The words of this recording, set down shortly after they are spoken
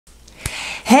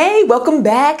Hey, welcome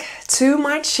back to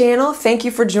my channel. Thank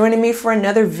you for joining me for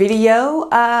another video.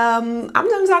 I'm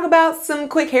going to talk about some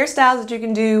quick hairstyles that you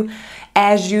can do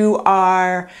as you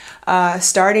are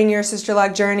starting your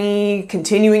Sisterlock journey,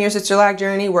 continuing your Sisterlock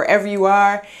journey, wherever you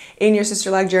are in your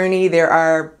Sisterlock journey. These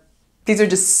are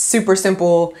just super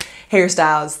simple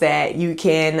hairstyles that you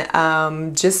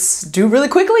can just do really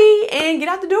quickly and get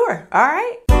out the door. All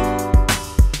right.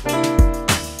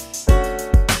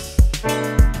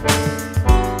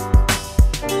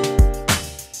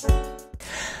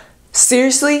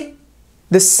 Seriously,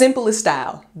 the simplest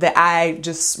style that I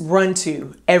just run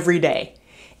to every day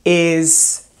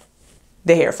is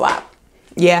the hair flop.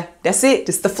 Yeah, that's it.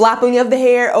 Just the flopping of the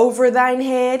hair over thine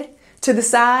head to the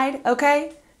side,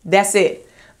 okay? That's it.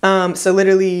 So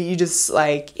literally you just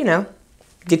get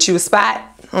you a spot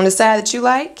on the side that you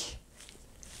like.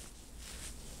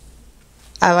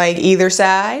 I like either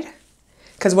side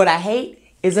because what I hate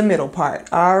is a middle part,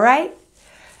 all right?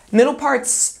 Middle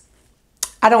parts,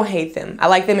 I don't hate them. I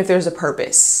like them if there's a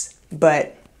purpose,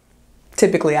 but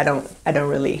typically I don't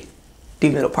really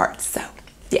do middle parts.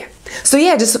 So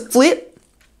yeah, just flip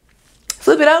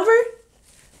it over.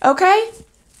 Okay.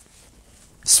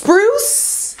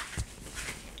 Spruce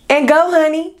and go,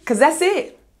 honey, because that's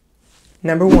it.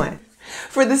 Number one.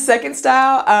 For the second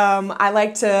style, I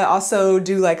like to also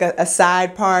do like a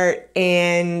side part,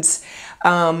 and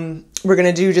we're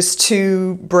gonna do just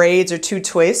 2 braids or 2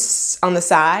 twists on the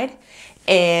side.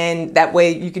 And that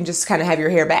way you can just kind of have your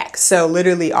hair back. So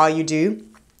literally all you do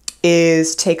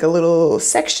is take a little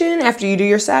section after you do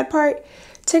your side part.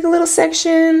 Take a little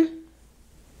section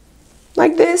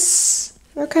like this,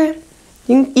 okay?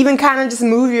 You can even kind of just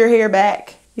move your hair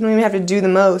back. You don't even have to do the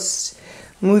most.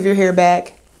 Move your hair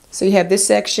back. So you have this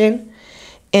section,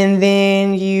 and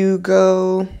then you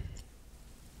go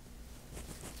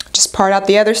just part out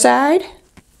the other side,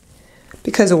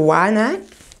 because why not?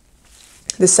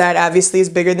 This side obviously is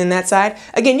bigger than that side.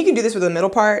 Again, you can do this with the middle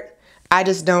part. I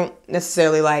just don't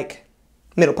necessarily like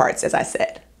middle parts, as I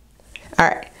said. All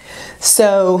right,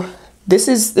 so this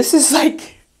is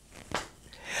like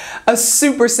a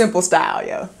super simple style,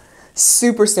 yo.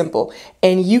 Super simple.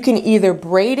 And you can either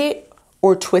braid it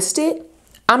or twist it.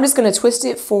 I'm just gonna twist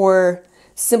it for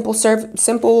simple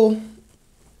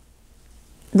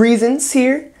reasons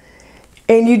here.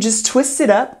 And you just twist it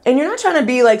up, and you're not trying to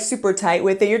be like super tight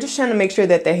with it. You're just trying to make sure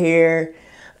that the hair,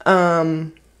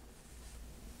 goes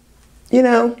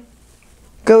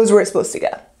where it's supposed to go.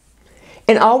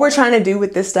 And all we're trying to do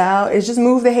with this style is just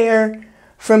move the hair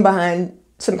from behind,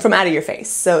 from out of your face.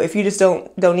 So if you just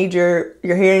don't need your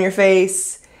hair in your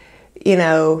face,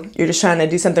 you're just trying to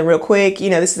do something real quick.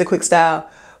 This is a quick style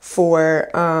for,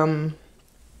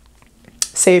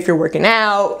 say if you're working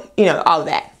out, all of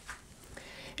that.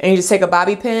 And you just take a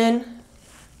bobby pin.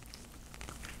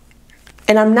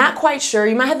 And I'm not quite sure,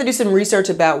 you might have to do some research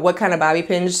about what kind of bobby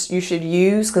pins you should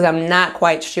use, because I'm not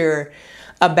quite sure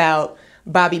about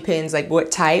bobby pins, like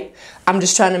what type. I'm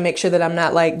just trying to make sure that I'm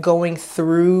not like going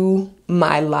through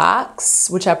my locks,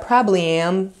 which I probably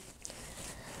am,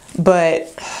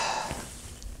 but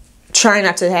try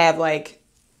not to have like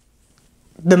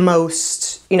the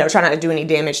most, try not to do any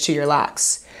damage to your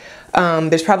locks.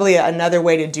 There's probably another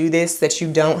way to do this that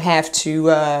you don't have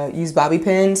to use bobby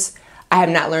pins. I have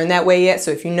not learned that way yet.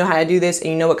 So if you know how to do this and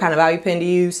you know what kind of bobby pin to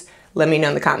use, let me know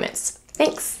in the comments.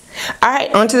 Thanks. All right,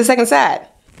 on to the second side.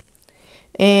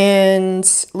 And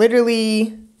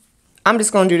literally, I'm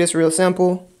just gonna do this real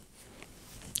simple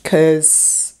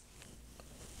because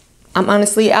I'm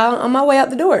honestly out on my way out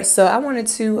the door. So I wanted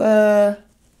to,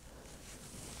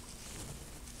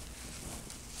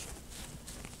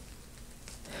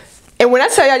 and when I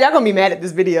tell y'all gonna be mad at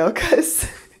this video because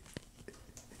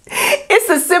it's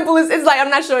the simplest. It's like I'm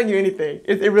not showing you anything.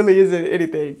 It really isn't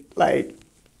anything. Like,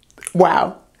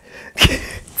 wow.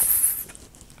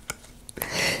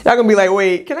 Y'all gonna be like,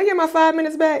 wait, can I get my 5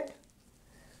 minutes back?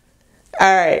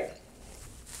 All right.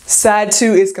 Side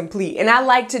 2 is complete. And I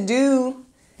like to do,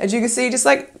 as you can see, just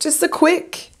a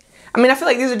quick, I feel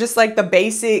like these are just like the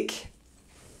basic,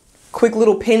 quick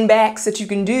little pin backs that you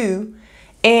can do.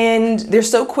 And they're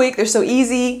so quick, they're so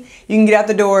easy. You can get out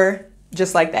the door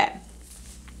just like that.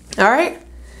 All right,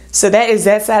 so that is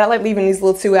that side. I like leaving these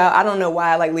little 2 out. I don't know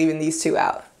why I like leaving these 2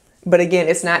 out. But again,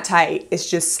 it's not tight. It's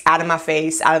just out of my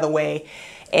face, out of the way.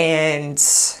 And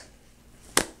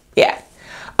yeah,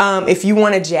 if you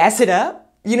want to jazz it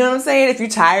up, you know what I'm saying? If you're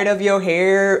tired of your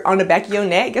hair on the back of your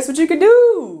neck, guess what you can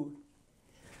do?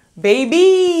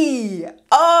 Baby,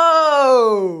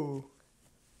 oh.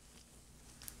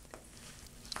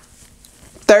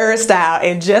 Third style,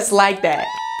 and just like that.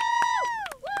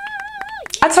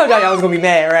 I told y'all was gonna be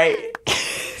mad, right?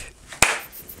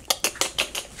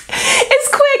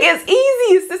 is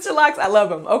easy. Sisterlocks, I love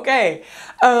them. Okay.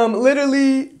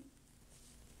 Literally,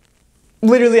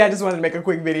 I just wanted to make a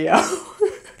quick video.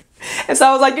 And so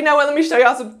I was like, you know what? Let me show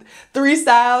y'all three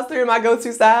of my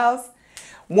go-to styles.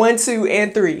 1, 2,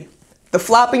 and 3. The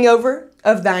flopping over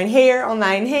of thine hair on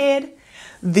thine head.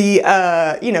 The,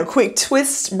 quick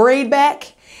twist braid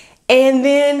back. And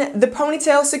then the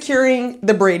ponytail securing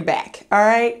the braid back. All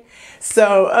right.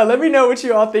 So let me know what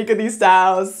you all think of these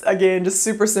styles. Again, just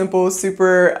super simple,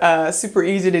 super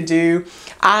easy to do.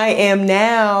 I am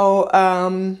now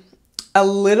a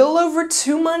little over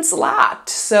 2 months locked.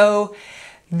 So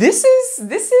this is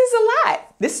a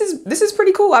lot. This is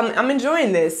pretty cool. I'm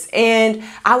enjoying this. And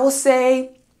I will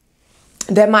say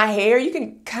that my hair, you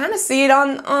can kind of see it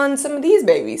on some of these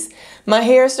babies. My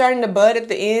hair is starting to bud at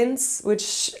the ends,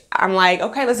 which I'm like,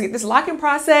 okay, let's get this locking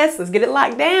process. Let's get it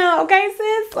locked down. Okay,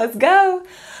 sis, let's go.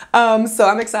 So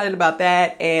I'm excited about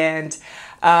that. And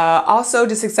also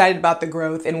just excited about the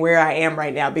growth and where I am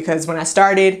right now, because when I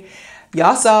started,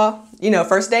 y'all saw,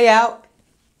 first day out,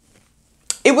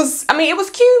 it was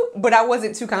cute, but I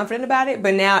wasn't too confident about it.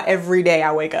 But now every day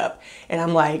I wake up and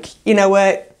I'm like, you know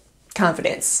what?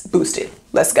 Confidence boosted.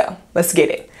 Let's go. Let's get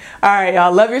it. All right,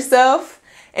 y'all. Love yourself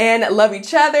and love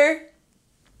each other.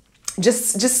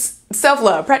 Just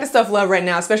self-love. Practice self-love right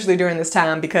now, especially during this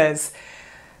time, because,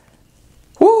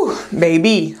 whoo,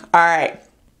 baby. All right.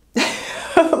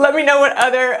 Let me know what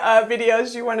other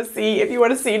videos you want to see. If you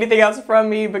want to see anything else from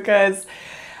me, because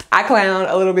I clown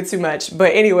a little bit too much.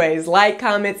 But anyways, like,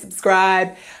 comment,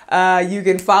 subscribe. You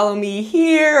can follow me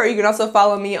here, or you can also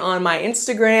follow me on my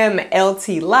Instagram,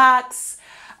 LT Locks.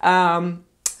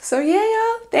 So yeah,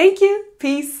 y'all. Thank you.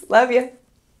 Peace. Love you.